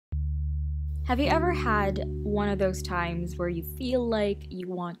Have you ever had one of those times where you feel like you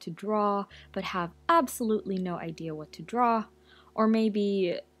want to draw but have absolutely no idea what to draw? Or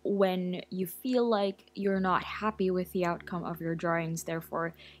maybe when you feel like you're not happy with the outcome of your drawings,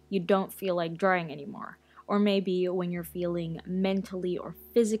 therefore you don't feel like drawing anymore? Or maybe when you're feeling mentally or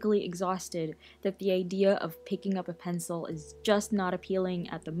physically exhausted, that the idea of picking up a pencil is just not appealing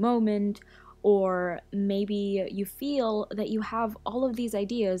at the moment. Or maybe you feel that you have all of these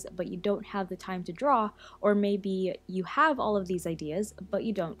ideas but you don't have the time to draw, or maybe you have all of these ideas but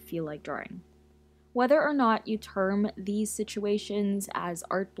you don't feel like drawing. Whether or not you term these situations as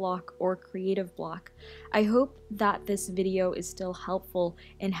art block or creative block, I hope that this video is still helpful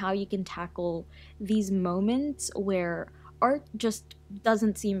in how you can tackle these moments where art just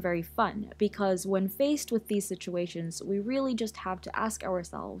doesn't seem very fun, because when faced with these situations, we really just have to ask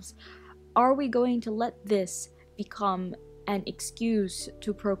ourselves, are we going to let this become an excuse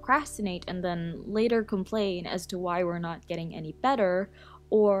to procrastinate and then later complain as to why we're not getting any better?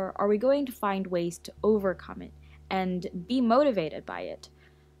 Or are we going to find ways to overcome it and be motivated by it?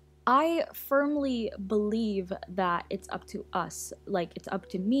 I firmly believe that it's up to us, like it's up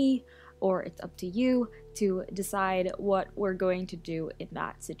to me or it's up to you to decide what we're going to do in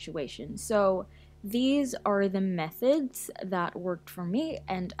that situation. So these are the methods that worked for me,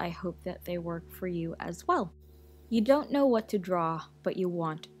 and I hope that they work for you as well. You don't know what to draw, but you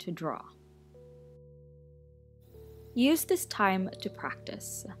want to draw. Use this time to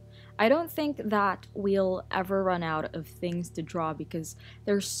practice. I don't think that we'll ever run out of things to draw because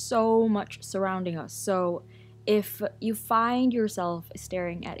there's so much surrounding us. So if you find yourself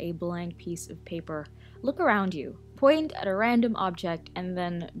staring at a blank piece of paper, look around you, point at a random object, and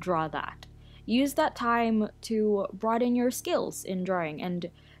then draw that. Use that time to broaden your skills in drawing and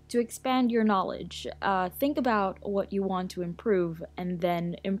to expand your knowledge. Think about what you want to improve and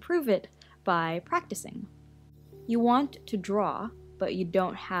then improve it by practicing. You want to draw, but you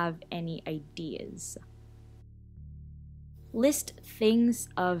don't have any ideas. List things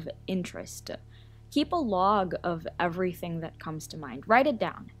of interest. Keep a log of everything that comes to mind. Write it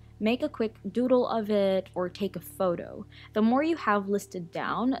down. Make a quick doodle of it or take a photo. The more you have listed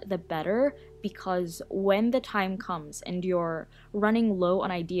down, the better, because when the time comes and you're running low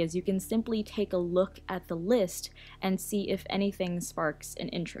on ideas, you can simply take a look at the list and see if anything sparks an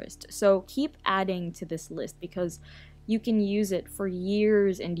interest. So keep adding to this list because you can use it for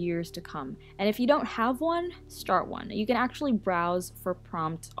years and years to come. And if you don't have one, start one. You can actually browse for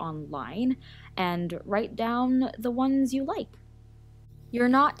prompts online and write down the ones you like. You're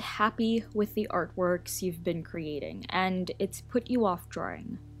not happy with the artworks you've been creating, and it's put you off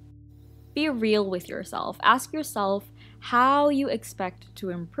drawing. Be real with yourself. Ask yourself how you expect to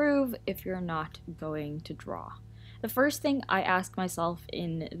improve if you're not going to draw. The first thing I ask myself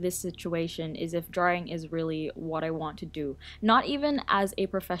in this situation is if drawing is really what I want to do. Not even as a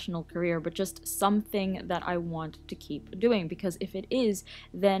professional career, but just something that I want to keep doing. Because if it is,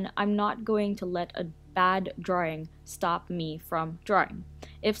 then I'm not going to let a bad drawing stop me from drawing.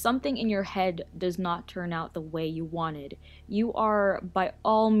 If something in your head does not turn out the way you wanted, you are by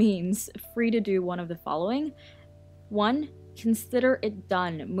all means free to do one of the following. 1. Consider it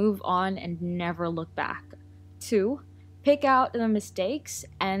done, move on, and never look back. 2. Pick out the mistakes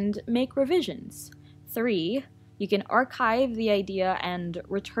and make revisions. 3. You can archive the idea and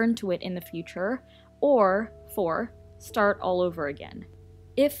return to it in the future. Or 4. Start all over again.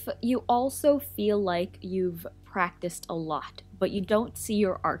 If you also feel like you've practiced a lot, but you don't see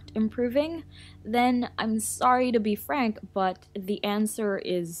your art improving, then I'm sorry to be frank, but the answer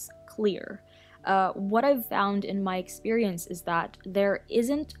is clear. What I've found in my experience is that there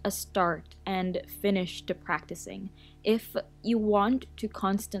isn't a start and finish to practicing. If you want to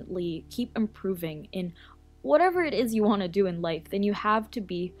constantly keep improving in whatever it is you want to do in life, then you have to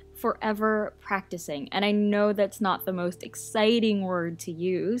be forever practicing. And I know that's not the most exciting word to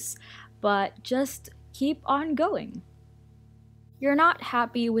use, but just keep on going. You're not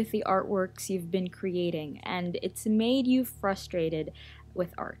happy with the artworks you've been creating, and it's made you frustrated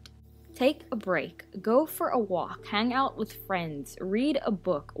with art. Take a break, go for a walk, hang out with friends, read a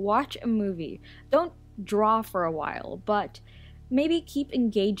book, watch a movie. Don't draw for a while, but maybe keep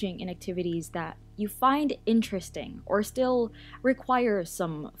engaging in activities that you find interesting or still require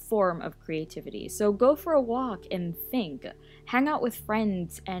some form of creativity. So go for a walk and think. Hang out with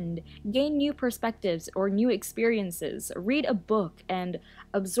friends and gain new perspectives or new experiences. Read a book and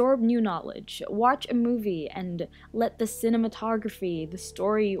absorb new knowledge. Watch a movie and let the cinematography, the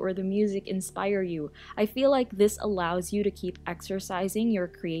story, or the music inspire you. I feel like this allows you to keep exercising your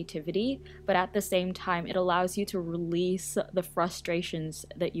creativity, but at the same time, it allows you to release the frustrations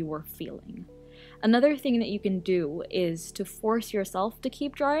that you were feeling. Another thing that you can do is to force yourself to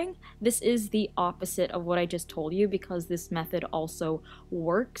keep drawing. This is the opposite of what I just told you because this method also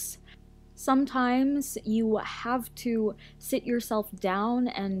works. Sometimes you have to sit yourself down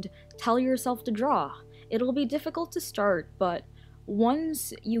and tell yourself to draw. It'll be difficult to start, but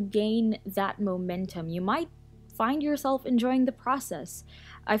once you gain that momentum, you might find yourself enjoying the process.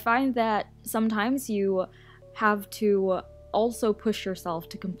 I find that sometimes you have to also push yourself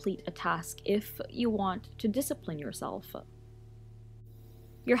to complete a task if you want to discipline yourself.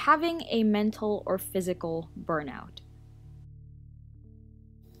 You're having a mental or physical burnout.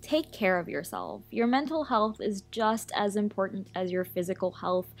 Take care of yourself. Your mental health is just as important as your physical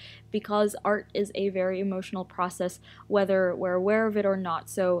health because art is a very emotional process, whether we're aware of it or not.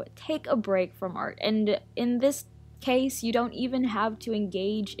 So take a break from art. And in this case, you don't even have to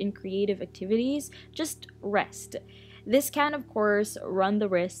engage in creative activities, just rest. This can, of course, run the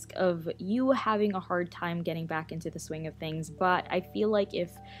risk of you having a hard time getting back into the swing of things, but I feel like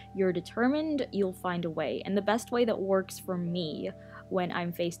if you're determined, you'll find a way. And the best way that works for me when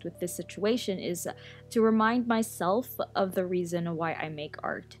I'm faced with this situation is to remind myself of the reason why I make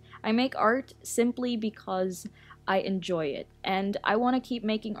art. I make art simply because I enjoy it, and I want to keep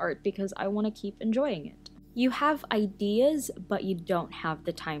making art because I want to keep enjoying it. You have ideas, but you don't have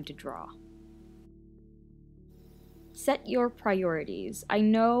the time to draw. Set your priorities. I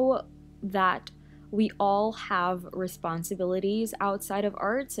know that we all have responsibilities outside of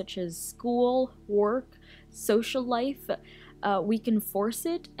art, such as school, work, social life. We can force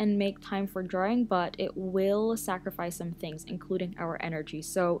it and make time for drawing, but it will sacrifice some things, including our energy.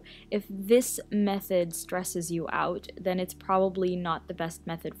 So if this method stresses you out, then it's probably not the best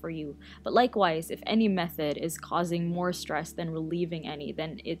method for you. But likewise, if any method is causing more stress than relieving any,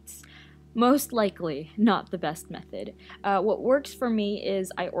 then it's most likely not the best method. What works for me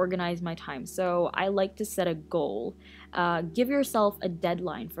is I organize my time. So I like to set a goal. Give yourself a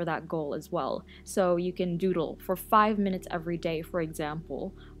deadline for that goal as well. So you can doodle for 5 minutes every day, for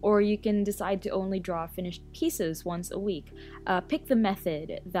example, or you can decide to only draw finished pieces once a week. Pick the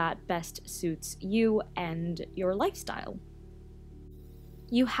method that best suits you and your lifestyle.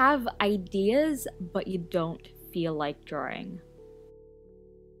 You have ideas, but you don't feel like drawing.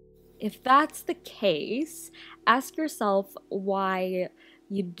 If that's the case, ask yourself why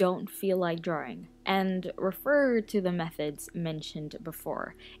you don't feel like drawing and refer to the methods mentioned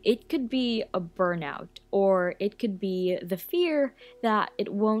before. It could be a burnout, or it could be the fear that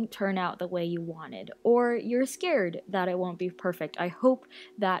it won't turn out the way you wanted, or you're scared that it won't be perfect. I hope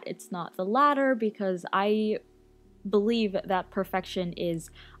that it's not the latter because I believe that perfection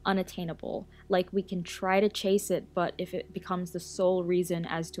is unattainable. Like, we can try to chase it, but if it becomes the sole reason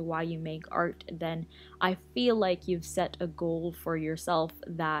as to why you make art, then I feel like you've set a goal for yourself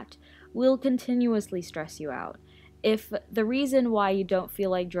that will continuously stress you out. If the reason why you don't feel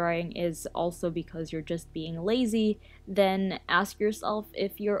like drawing is also because you're just being lazy, then ask yourself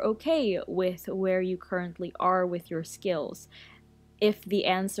if you're okay with where you currently are with your skills. If the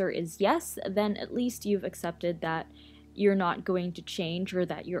answer is yes, then at least you've accepted that you're not going to change or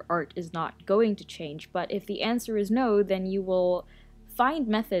that your art is not going to change. But if the answer is no, then you will find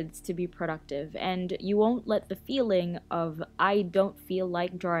methods to be productive, and you won't let the feeling of "I don't feel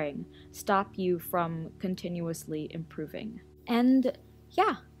like drawing" stop you from continuously improving. And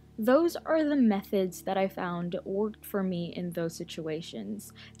yeah, those are the methods that I found worked for me in those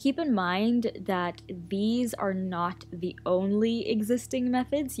situations. Keep in mind that these are not the only existing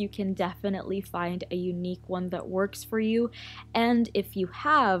methods. You can definitely find a unique one that works for you. And if you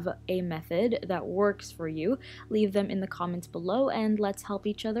have a method that works for you, leave them in the comments below and let's help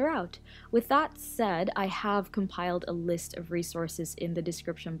each other out. With that said, I have compiled a list of resources in the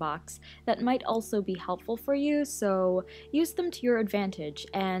description box that might also be helpful for you, so use them to your advantage.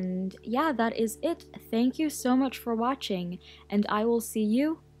 And yeah, that is it. Thank you so much for watching, and I will see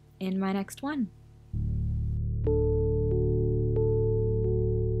you in my next one.